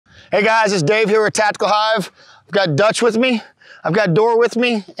Hey guys, it's Dave here with Tactical Hyve. I've got Dutch with me, I've got Dorr with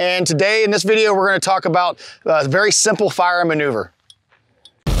me, and today in this video we're going to talk about a very simple fire maneuver.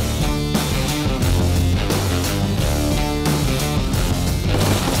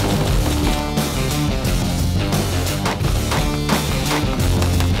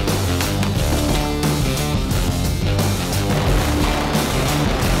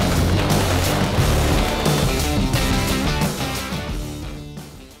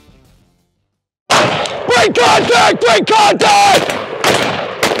 Break contact! Break contact!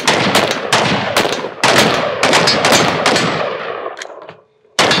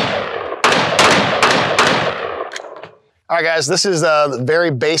 All right, guys, this is a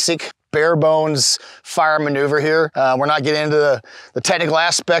very basic, bare bones fire maneuver here. We're not getting into the technical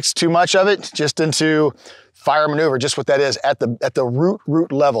aspects too much of it, just into fire maneuver, just what that is at the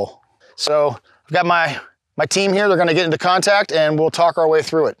root level. So I've got my team here. They're going to get into contact, and we'll talk our way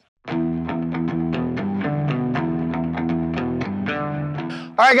through it.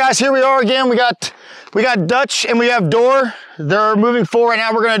 All right, guys, here we are again. We got Dutch and we have Dorr. They're moving forward right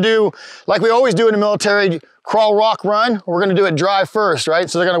now. We're gonna do, like we always do in the military, crawl, walk, run. We're gonna do it drive first, right?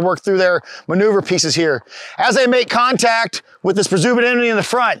 So they're gonna work through their maneuver pieces here. As they make contact with this presumed enemy in the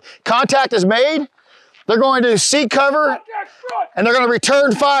front, contact is made, they're going to seek cover, and they're gonna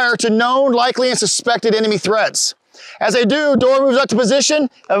return fire to known, likely, and suspected enemy threats. As they do, Dorr moves up to position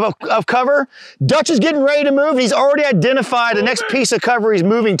of cover. Dutch is getting ready to move. He's already identified the next piece of cover he's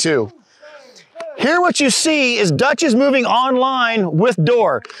moving to. Here what you see is Dutch is moving online with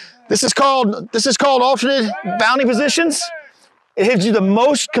Dorr. This is called alternate bounding positions. It gives you the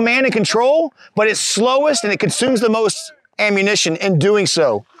most command and control, but it's slowest and it consumes the most ammunition in doing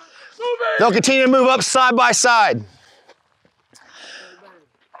so. They'll continue to move up side by side.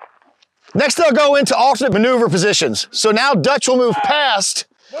 Next, they'll go into alternate maneuver positions. So now Dutch will move past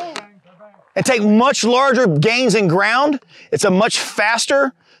and take much larger gains in ground. It's a much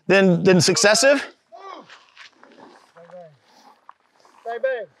faster than successive. Bang,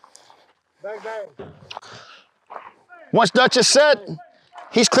 bang. Bang, bang. Once Dutch is set,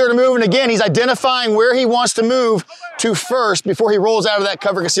 he's clear to move. And again, he's identifying where he wants to move to first before he rolls out of that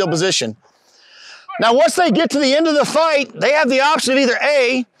cover concealed position. Now, once they get to the end of the fight, they have the option of either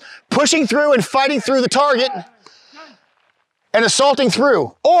A, pushing through and fighting through the target and assaulting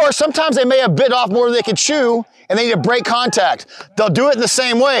through. Or sometimes they may have bit off more than they can chew and they need to break contact. They'll do it in the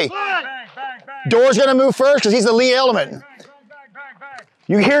same way. Dorr's gonna move first because he's the lead element.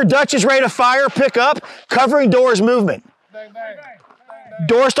 You hear Dutch is ready to fire, pick up, covering Dorr's movement.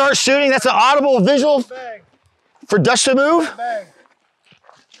 Dorr starts shooting. That's an audible visual for Dutch to move.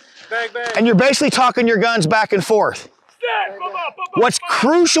 And you're basically talking your guns back and forth. What's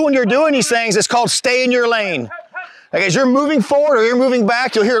crucial when you're doing these things is called stay in your lane. Like as you're moving forward or you're moving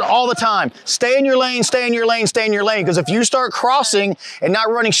back, you'll hear it all the time. Stay in your lane, stay in your lane, stay in your lane. Because if you start crossing and not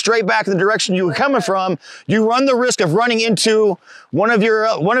running straight back in the direction you were coming from, you run the risk of running into one of your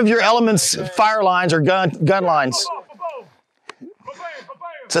elements' fire lines or gun lines.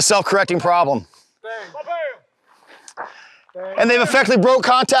 It's a self-correcting problem. And they've effectively broke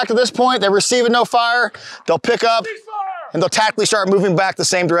contact at this point. They're receiving no fire. They'll pick up and they'll tactically start moving back the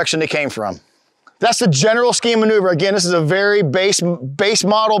same direction they came from. That's the general scheme maneuver. Again, this is a very base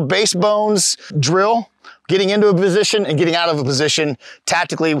model, base bones drill. Getting into a position and getting out of a position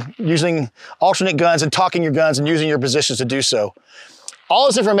tactically using alternate guns and talking your guns and using your positions to do so. All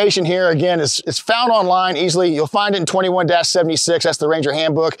this information here, again, is found online easily. You'll find it in 21-76, that's the Ranger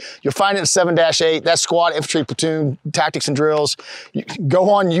Handbook. You'll find it in 7-8, that's Squad Infantry Platoon Tactics and Drills. You go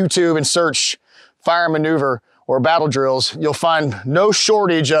on YouTube and search fire maneuver or battle drills. You'll find no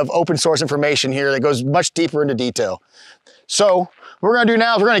shortage of open source information here that goes much deeper into detail. So what we're gonna do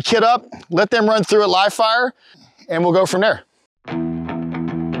now is we're gonna kit up, let them run through it live fire, and we'll go from there.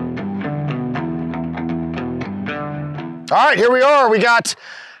 All right, here we are. We got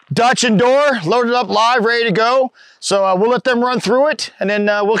Dutch and Dorr loaded up live, ready to go. So we'll let them run through it, and then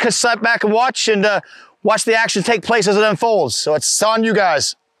we'll just sit back and watch the action take place as it unfolds. So it's on you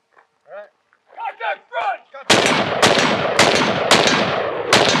guys. All right. Contact front!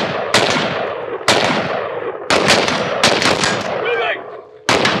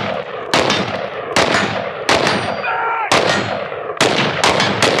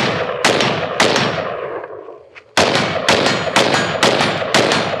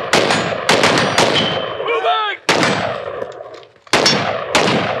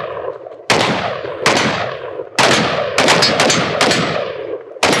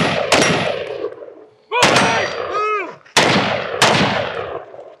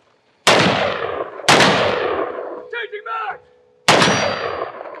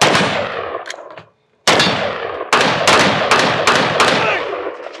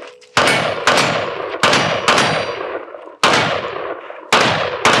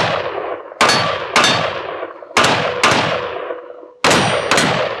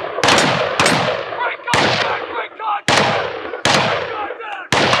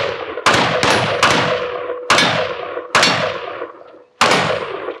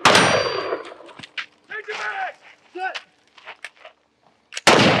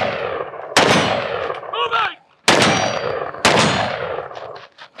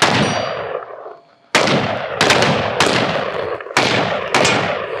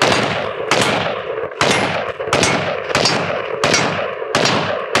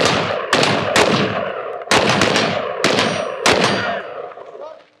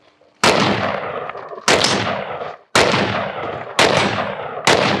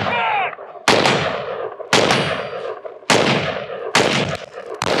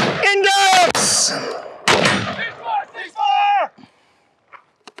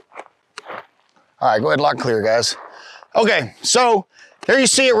 All right, go ahead and lock and clear, guys. Okay, so there you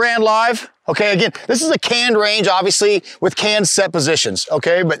see it ran live. Okay, again, this is a canned range, obviously, with canned set positions,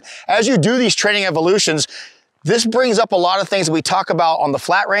 okay? But as you do these training evolutions, this brings up a lot of things that we talk about on the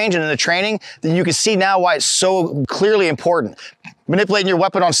flat range and in the training that you can see now why it's so clearly important. Manipulating your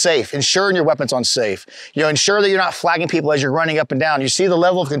weapon on safe, ensuring your weapon's on safe. You know, ensure that you're not flagging people as you're running up and down. You see the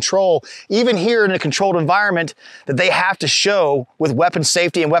level of control, even here in a controlled environment, that they have to show with weapon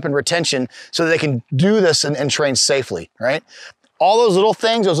safety and weapon retention so that they can do this and train safely, right? All those little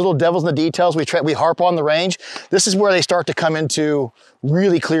things, those little devils in the details we harp on the range, this is where they start to come into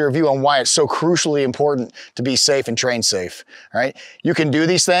really clear view on why it's so crucially important to be safe and train safe, right? You can do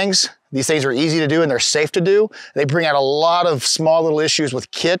these things. These things are easy to do and they're safe to do. They bring out a lot of small little issues with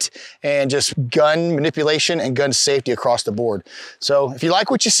kit and just gun manipulation and gun safety across the board. So if you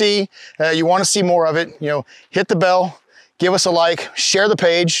like what you see, you want to see more of it, you know, hit the bell, give us a like, share the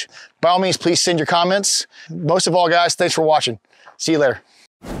page. By all means, please send your comments. Most of all, guys, thanks for watching. See you later.